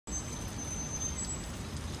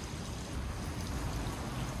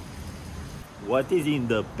what is in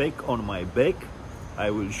the pack on my back, I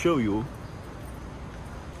will show you.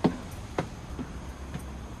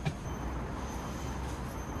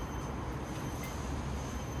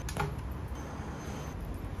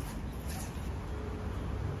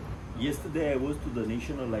 Yesterday I was to the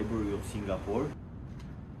National Library of Singapore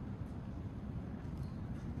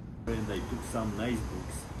and I took some nice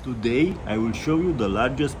books. Today I will show you the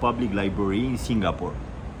largest public library in Singapore.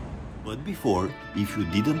 But before, if you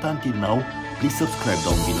didn't until now, please subscribe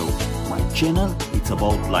down below. My channel, it's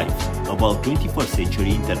about life, about 21st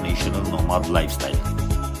century international nomad lifestyle.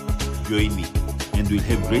 Join me and we'll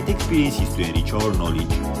have great experiences to enrich our knowledge.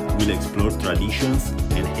 We'll explore traditions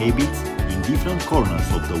and habits in different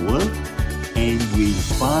corners of the world and we'll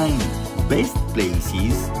find best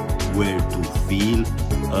places where to feel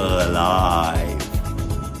alive.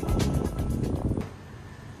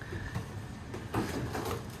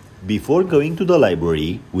 Before going to the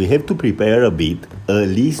library, we have to prepare a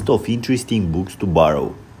list of interesting books to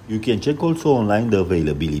borrow. You can check also online the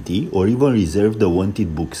availability or even reserve the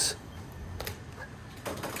wanted books.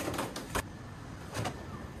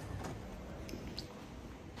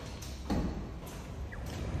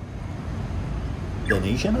 The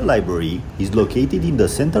National Library is located in the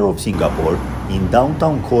center of Singapore, in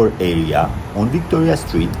downtown core area on Victoria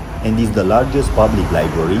Street, and is the largest public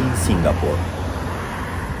library in Singapore.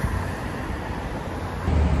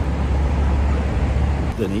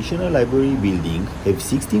 The National Library building has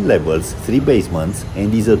 16 levels, 3 basements,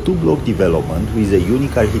 and is a 2-block development with a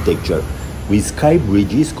unique architecture, with sky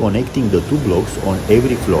bridges connecting the 2 blocks on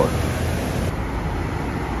every floor.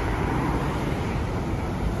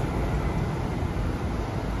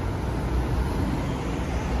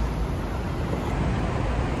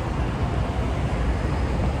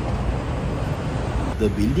 The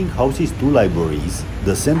building houses 2 libraries,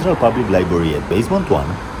 the Central Public Library at Basement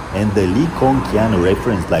 1 and the 𝐒𝐔𝐁𝐄𝐑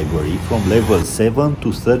Reference Library from levels 7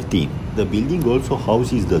 to 13. The building also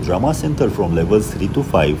houses the Drama Center from levels 3 to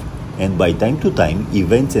 5 and by time to time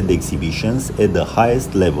events and exhibitions at the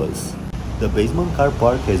highest levels. The basement car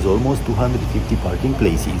park has almost 250 parking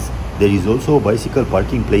places. There is also a bicycle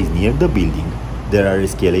parking place near the building. There are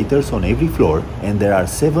escalators on every floor and there are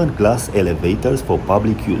 7 glass elevators for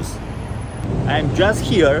public use. I'm just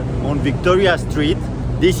here on Victoria Street.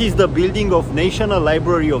 This is the building of National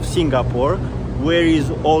Library of Singapore, where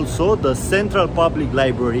is also the Central Public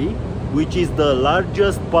Library, which is the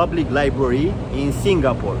largest public library in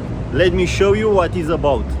Singapore. Let me show you what it's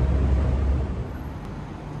about.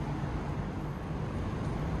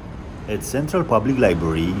 At Central Public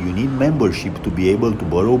Library, you need membership to be able to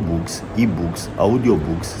borrow books, e-books,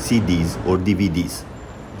 audiobooks, CDs or DVDs.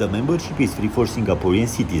 The membership is free for Singaporean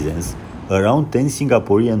citizens, around 10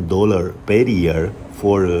 Singaporean dollar per year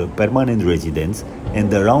for permanent residents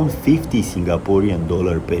and around 50 Singaporean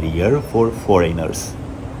dollar per year for foreigners.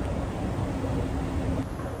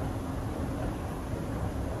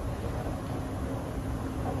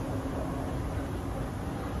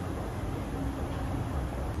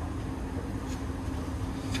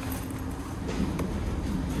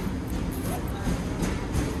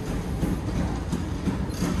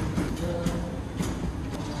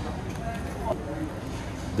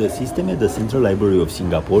 The system at the Central Library of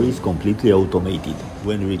Singapore is completely automated.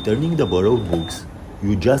 When returning the borrowed books,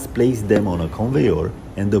 you just place them on a conveyor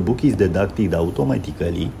and the book is deducted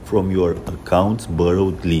automatically from your account's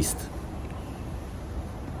borrowed list.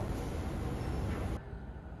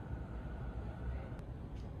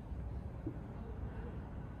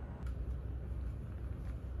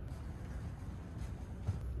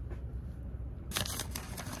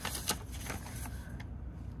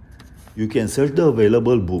 You can search the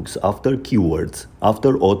available books after keywords,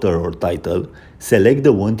 after author or title, select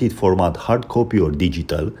the wanted format hard copy or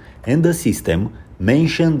digital, and the system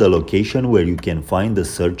mention the location where you can find the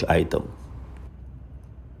search item.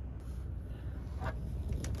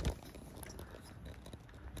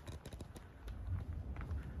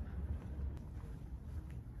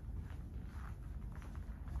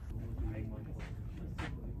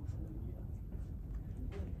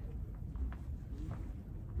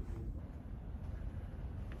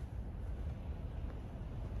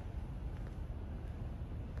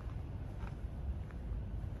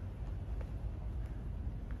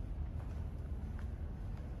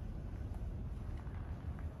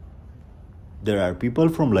 There are people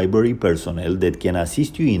from library personnel that can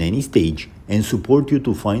assist you in any stage and support you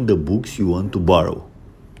to find the books you want to borrow.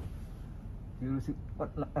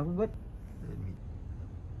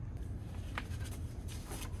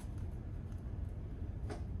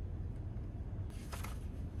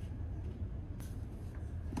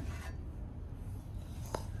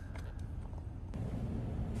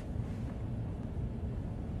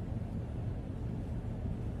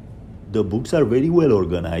 The books are very well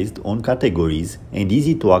organized on categories and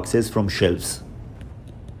easy to access from shelves.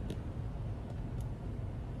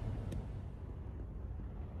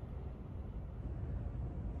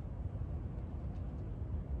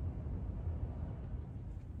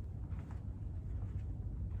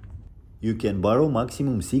 You can borrow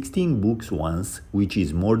maximum 16 books once, which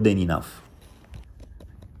is more than enough.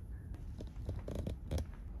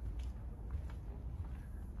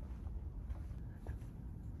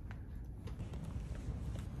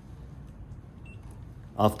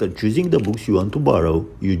 After choosing the books you want to borrow,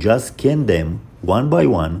 you just scan them one by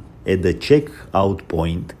one at the checkout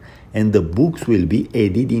point, and the books will be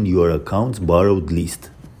added in your account's borrowed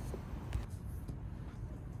list.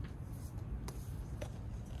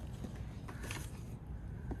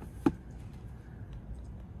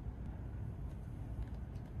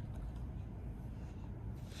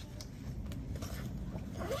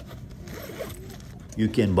 You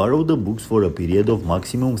can borrow the books for a period of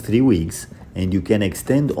maximum 3 weeks, and you can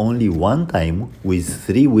extend only one time with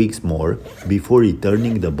 3 weeks more before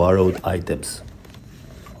returning the borrowed items.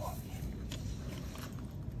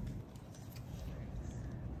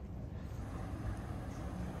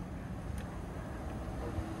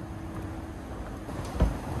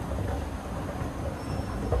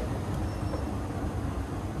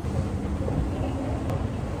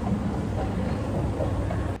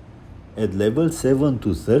 At level 7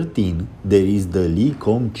 to 13, there is the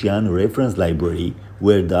𝐒𝐔𝐁𝐄𝐑 reference library,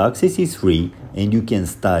 where the access is free and you can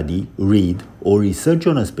study, read, or research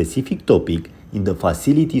on a specific topic in the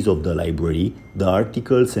facilities of the library, the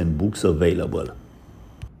articles and books available.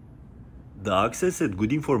 The access at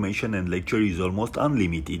good information and lecture is almost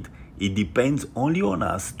unlimited. It depends only on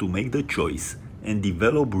us to make the choice and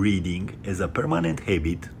develop reading as a permanent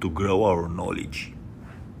habit to grow our knowledge.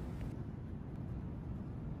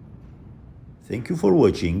 Thank you for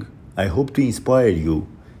watching. I hope to inspire you.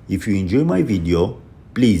 If you enjoy my video,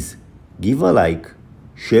 please give a like,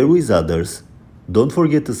 share with others, don't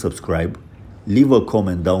forget to subscribe, leave a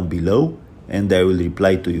comment down below, and I will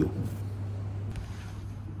reply to you.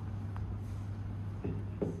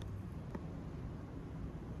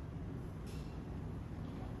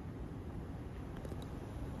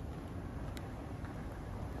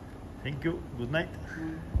 Thank you. Good night.